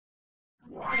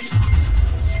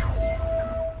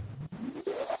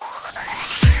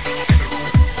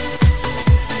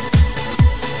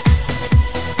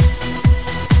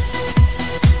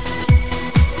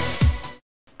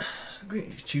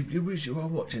YouTube viewers, you are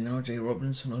watching RJ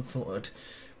Robinson. I thought I'd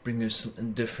bring you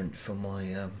something different for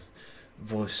my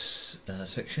voice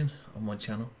section on my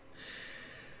channel.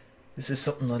 This is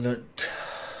something I learnt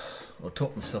or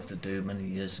taught myself to do many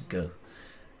years ago.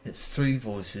 It's 3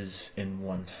 voices in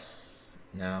one.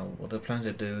 Now what I plan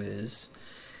to do is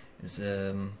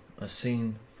a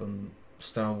scene from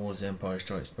Star Wars Empire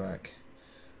Strikes Back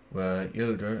where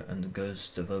Yoda and the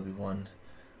ghost of Obi Wan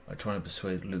are trying to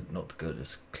persuade Luke not to go to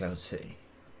Cloud City.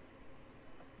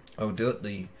 I'll do it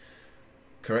the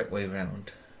correct way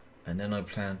round, and then I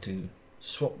plan to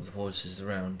swap the voices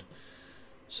around.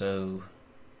 So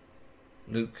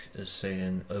Luke is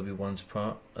saying Obi-Wan's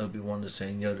part, Obi-Wan is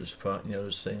saying Yoda's part, and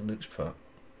Yoda's saying Luke's part.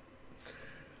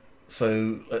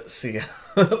 So let's see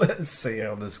let's see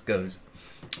how this goes.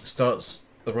 Starts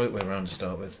the right way around to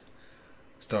start with,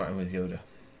 starting with Yoda.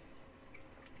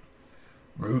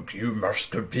 Luke, you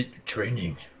must complete the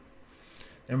training.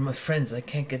 They're my friends. I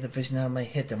can't get the vision out of my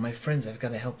head. They're my friends. I've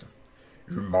got to help them.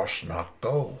 You must not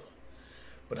go.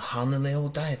 But Han and Leia will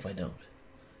die if I don't.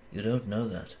 You don't know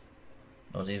that.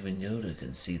 Not even Yoda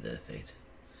can see their fate.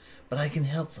 But I can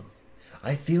help them.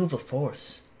 I feel the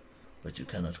Force. But you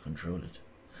cannot control it.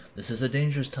 This is a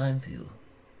dangerous time for you,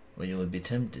 when you will be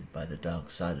tempted by the dark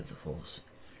side of the Force.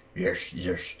 Yes,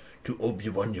 yes. To Obi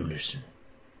Wan you listen.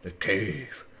 The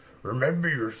cave. Remember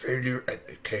your failure at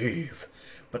the cave.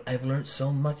 But I've learned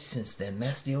so much since then.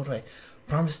 Master Yoda, I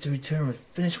promise to return and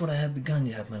finish what I have begun.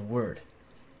 You have my word.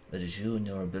 It is you and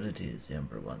your abilities the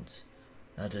Emperor wants.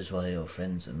 That is why your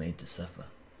friends are made to suffer.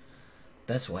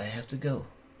 That's why I have to go.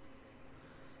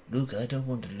 Luke, I don't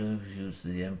want to lose you to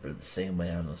the Emperor the same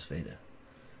way I lost Vader.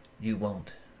 You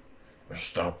won't. A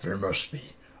stop there must be.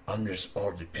 On this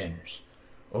all depends.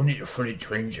 Only a fully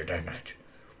trained Jedi Knight,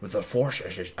 with the Force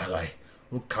as his ally,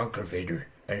 will conquer Vader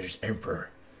and his Emperor.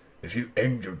 If you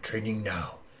end your training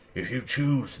now, if you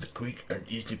choose the quick and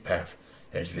easy path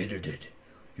as Vader did,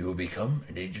 you will become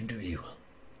an agent of evil.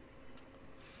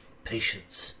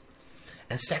 Patience.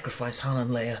 And sacrifice Han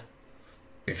and Leia.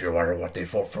 If you are what they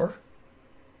fought for?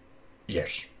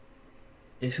 Yes.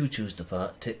 If you choose to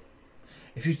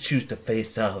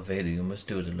face Darth Vader, you must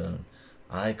do it alone.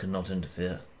 I cannot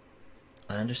interfere.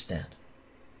 I understand.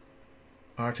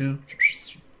 R2,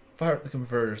 fire up the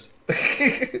converters.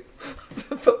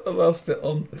 Put the last bit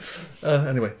on.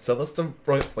 Anyway, so that's the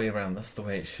right way around. That's the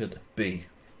way it should be.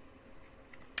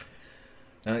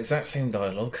 Now, exact same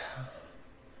dialogue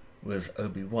with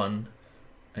Obi-Wan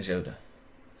as Yoda.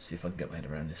 See if I can get my head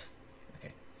around this.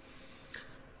 Okay.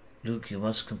 Luke, you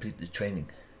must complete the training.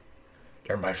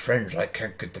 They're my friends. I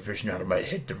can't get the vision out of my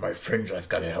head. They're my friends. I've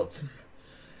got to help them.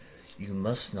 You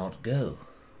must not go.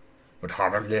 But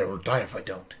Han and Leia will die if I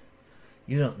don't.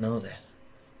 You don't know that.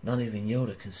 Not even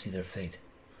Yoda can see their fate.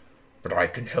 But I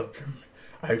can help them.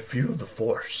 I feel the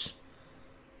Force.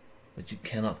 But you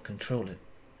cannot control it.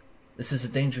 This is a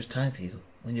dangerous time for you,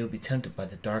 when you'll be tempted by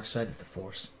the dark side of the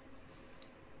Force.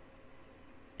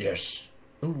 Yes.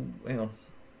 Oh, hang on.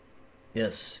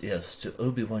 Yes, yes, to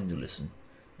Obi-Wan you listen.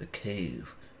 The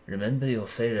cave. Remember your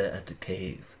failure at the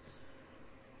cave.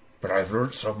 But I've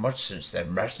learned so much since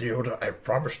then, Master Yoda. I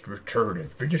promise to return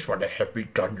and finish what I have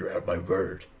begun. You have my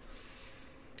word.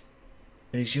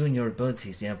 It is you and your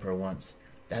abilities the Emperor wants.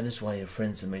 That is why your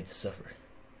friends are made to suffer.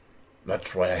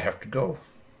 That's why I have to go.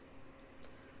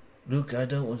 Luke, I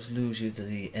don't want to lose you to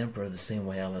the Emperor the same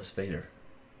way I lost Vader.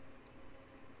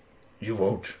 You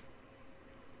won't.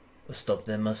 A stop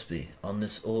there must be. On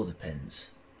this all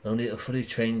depends. Only a fully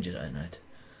trained Jedi Knight,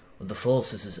 with the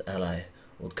Force as his ally,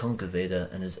 will conquer Vader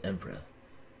and his Emperor.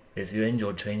 If you end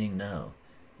your training now,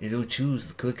 if you choose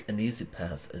the quick and easy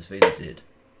path as Vader did,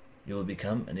 you will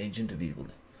become an agent of evil.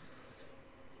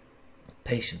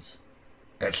 Patience.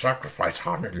 And sacrifice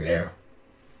Han and Leia.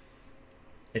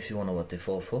 If you want to know what they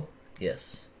fought for,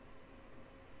 yes.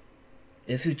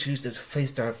 If you choose to face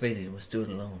Darth Vader, you must do it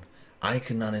alone. I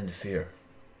cannot interfere.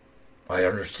 I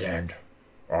understand.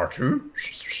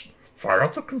 R2, fire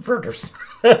up the converters.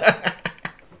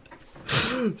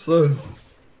 So,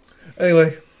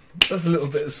 anyway, that's a little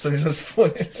bit of silliness for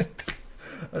you.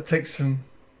 That takes some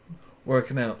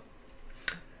working out.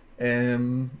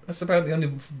 That's about the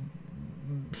only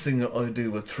thing that I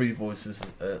do with 3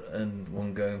 voices in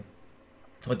one go.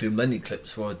 I do many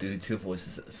clips where I do 2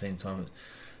 voices at the same time.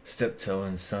 Steptoe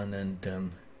and Son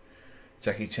and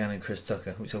Jackie Chan and Chris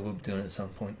Tucker, which I will be doing at some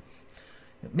point.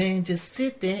 Man, just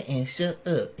sit there and shut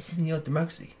up. It's in your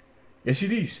democracy. Yes,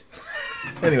 it is.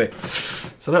 Anyway,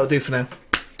 so that'll do for now.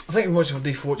 Thank you very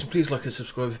much for watching. Please like and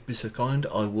subscribe if you'd be so kind.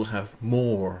 I will have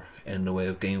more in the way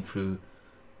of gameplay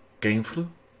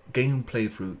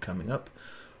through coming up.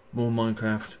 More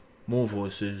Minecraft, more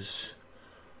voices,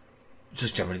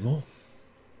 just generally more.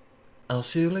 I'll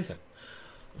see you later.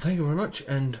 Thank you very much,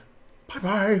 and bye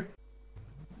bye.